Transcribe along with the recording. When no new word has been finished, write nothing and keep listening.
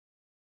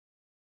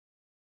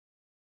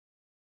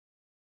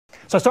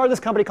So I started this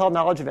company called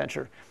Knowledge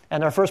Adventure.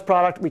 And our first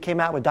product, we came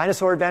out with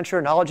Dinosaur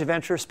Adventure, Knowledge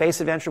Adventure,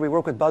 Space Adventure. We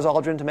worked with Buzz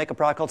Aldrin to make a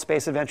product called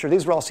Space Adventure.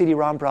 These were all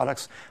CD-ROM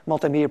products,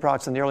 multimedia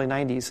products in the early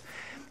 90s.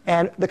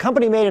 And the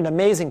company made an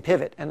amazing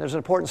pivot. And there's an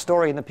important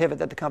story in the pivot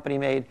that the company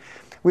made.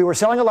 We were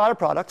selling a lot of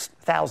products,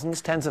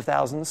 thousands, tens of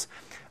thousands.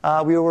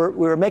 We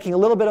were making a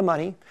little bit of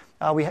money.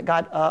 We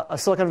got a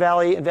Silicon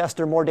Valley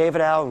investor, Moore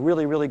Davidow, a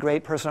really, really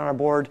great person on our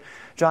board.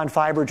 John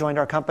Fiber joined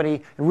our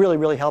company and really,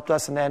 really helped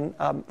us. And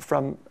then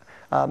from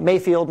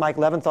Mayfield, Mike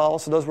Leventhal.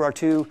 So those were our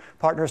two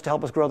partners to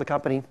help us grow the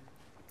company.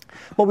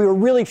 But we were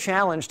really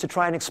challenged to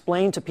try and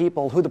explain to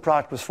people who the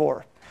product was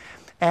for.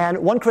 And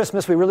one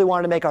Christmas, we really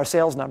wanted to make our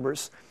sales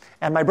numbers.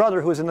 And my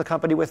brother, who was in the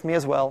company with me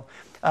as well,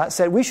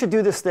 said we should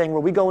do this thing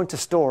where we go into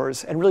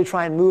stores and really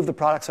try and move the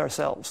products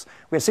ourselves.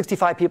 We had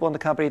 65 people in the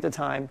company at the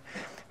time.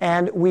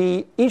 And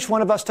each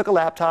one of us took a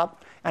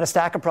laptop and a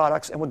stack of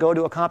products and would go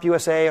to a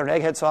CompUSA or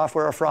an Egghead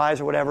Software or Fry's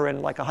or whatever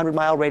in like a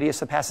 100-mile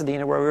radius of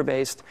Pasadena where we were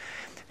based.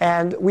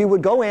 And we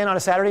would go in on a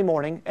Saturday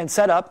morning and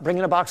set up, bring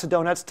in a box of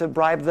donuts to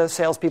bribe the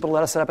salespeople to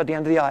let us set up at the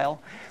end of the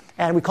aisle.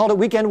 And we called it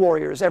Weekend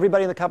Warriors.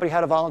 Everybody in the company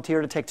had a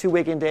volunteer to take 2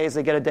 weekend days.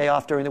 They get a day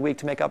off during the week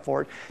to make up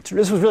for it. So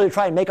this was really to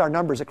try and make our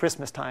numbers at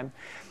Christmas time.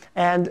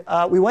 And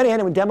we went in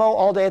and we demo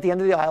all day at the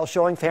end of the aisle,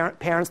 showing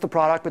parents the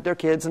product with their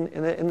kids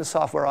in the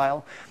software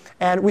aisle.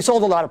 And we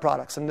sold a lot of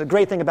products. And the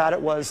great thing about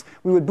it was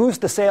we would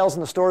boost the sales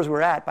in the stores we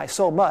were at by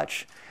so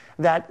much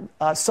that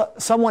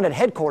someone at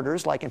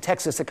headquarters, like in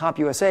Texas at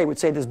CompUSA, would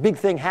say this big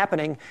thing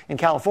happening in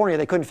California.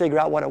 They couldn't figure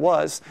out what it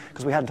was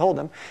because we hadn't told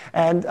them.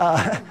 And,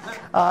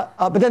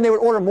 but then they would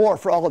order more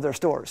for all of their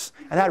stores.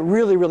 And that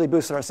really, really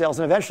boosted our sales.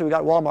 And eventually we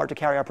got Walmart to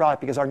carry our product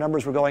because our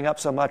numbers were going up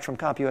so much from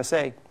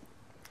CompUSA.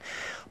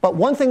 But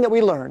one thing that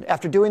we learned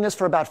after doing this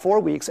for about 4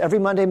 weeks, every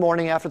Monday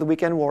morning after the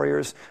Weekend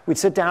Warriors, we'd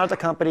sit down at the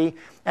company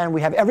and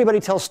we have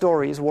everybody tell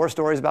stories, war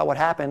stories about what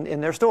happened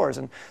in their stores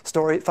and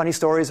funny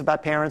stories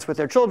about parents with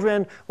their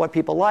children, what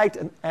people liked.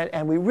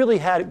 And we really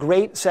had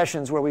great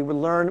sessions where we would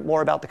learn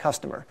more about the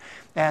customer.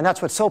 And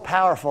that's what's so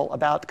powerful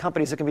about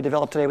companies that can be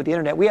developed today with the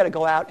internet. We had to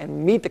go out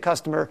and meet the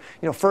customer,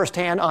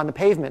 firsthand on the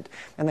pavement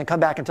and then come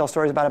back and tell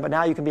stories about it. But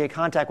now you can be in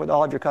contact with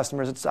all of your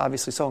customers. It's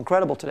obviously so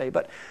incredible today.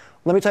 But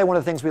let me tell you one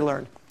of the things we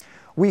learned.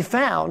 We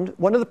found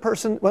one of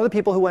the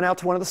people who went out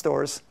to one of the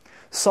stores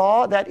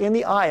saw that in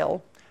the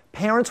aisle,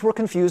 parents were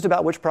confused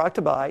about which product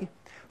to buy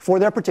for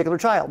their particular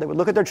child. They would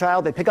look at their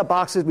child, they'd pick up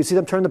boxes, we'd see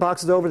them turn the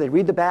boxes over, they'd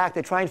read the back,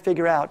 they'd try and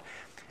figure out.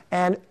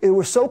 And it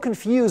was so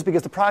confused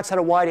because the products had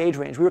a wide age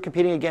range. We were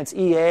competing against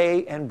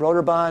EA and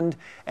Broderbund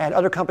and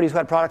other companies who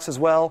had products as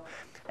well.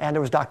 And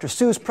there was Dr.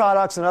 Seuss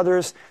products and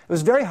others. It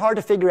was very hard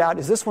to figure out,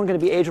 is this one going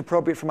to be age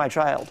appropriate for my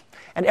child?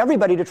 And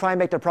everybody, to try and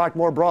make their product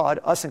more broad,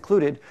 us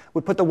included,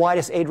 would put the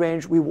widest age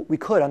range we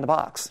could on the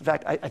box. In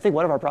fact, I think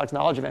one of our products,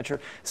 Knowledge Adventure,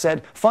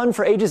 said fun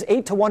for ages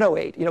 8 to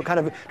 108, kind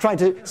of trying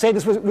to say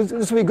this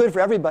would be good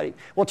for everybody.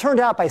 Well, it turned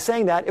out by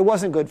saying that, it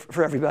wasn't good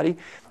for everybody.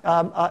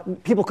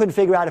 People couldn't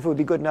figure out if it would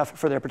be good enough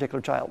for their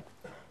particular child.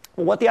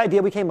 Well, what the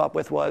idea we came up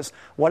with was,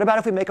 what about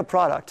if we make a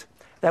product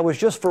that was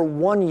just for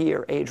 1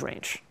 year age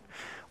range?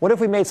 What if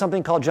we made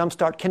something called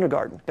Jumpstart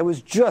Kindergarten that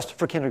was just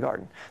for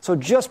kindergarten? So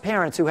just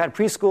parents who had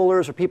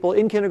preschoolers or people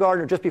in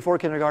kindergarten or just before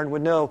kindergarten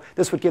would know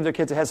this would give their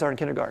kids a head start in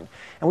kindergarten.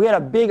 And we had a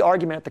big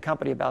argument at the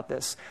company about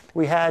this.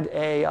 We had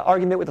an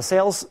argument with the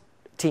sales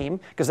team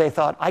because they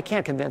thought, I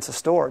can't convince a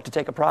store to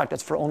take a product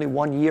that's for only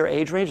 1 year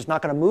age range. It's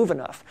not going to move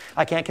enough.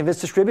 I can't convince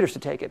distributors to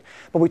take it.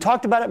 But we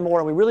talked about it more,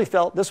 and we really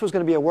felt this was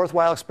going to be a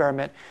worthwhile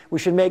experiment. We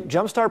should make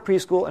Jumpstart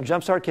Preschool and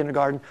Jumpstart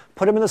Kindergarten,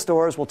 put them in the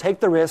stores, we'll take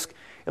the risk.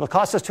 It'll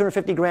cost us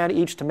 $250,000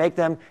 each to make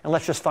them, and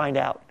let's just find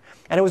out.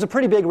 And it was a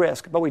pretty big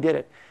risk, but we did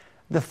it.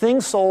 The thing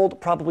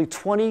sold probably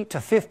 20 to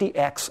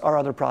 50x our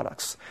other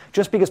products.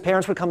 Just because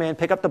parents would come in,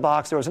 pick up the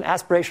box, there was an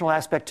aspirational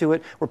aspect to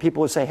it where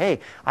people would say, hey,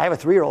 I have a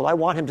 3-year-old. I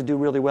want him to do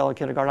really well in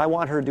kindergarten. I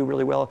want her to do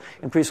really well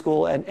in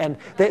preschool. And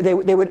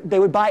they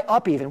would buy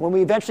up even. When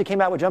we eventually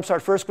came out with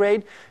Jumpstart First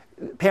Grade,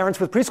 parents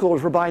with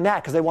preschoolers were buying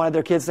that because they wanted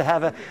their kids to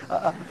have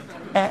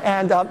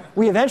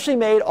we eventually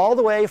made all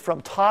the way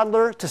from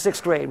toddler to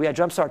 6th grade. We had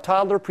Jumpstart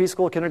Toddler,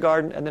 Preschool,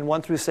 Kindergarten, and then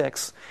 1 through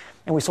 6.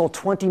 And we sold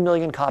 20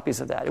 million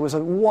copies of that. It was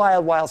a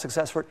wild, wild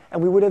success for it.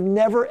 And we would have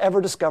never, ever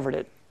discovered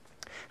it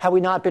had we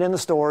not been in the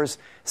stores,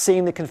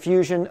 seeing the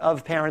confusion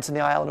of parents in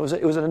the aisle. And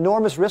it was an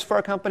enormous risk for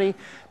our company.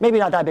 Maybe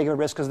not that big of a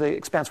risk because the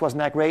expense wasn't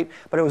that great.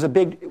 But it was a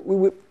big,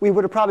 we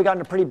would have probably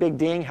gotten a pretty big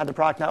ding had the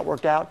product not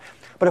worked out.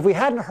 But if we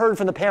hadn't heard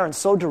from the parents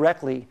so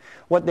directly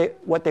what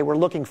they were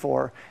looking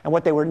for and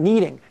what they were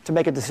needing to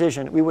make a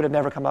decision, we would have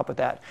never come up with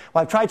that.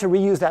 Well, I've tried to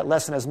reuse that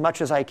lesson as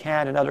much as I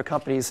can in other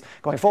companies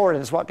going forward.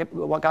 And it's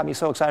what got me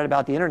so excited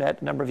about the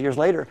internet a number of years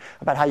later,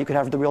 about how you could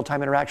have the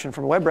real-time interaction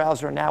from a web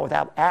browser. And now with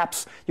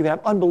apps, you can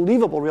have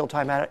unbelievable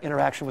real-time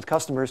interaction with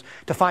customers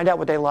to find out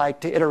what they like,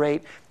 to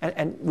iterate,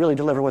 and really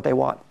deliver what they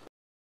want.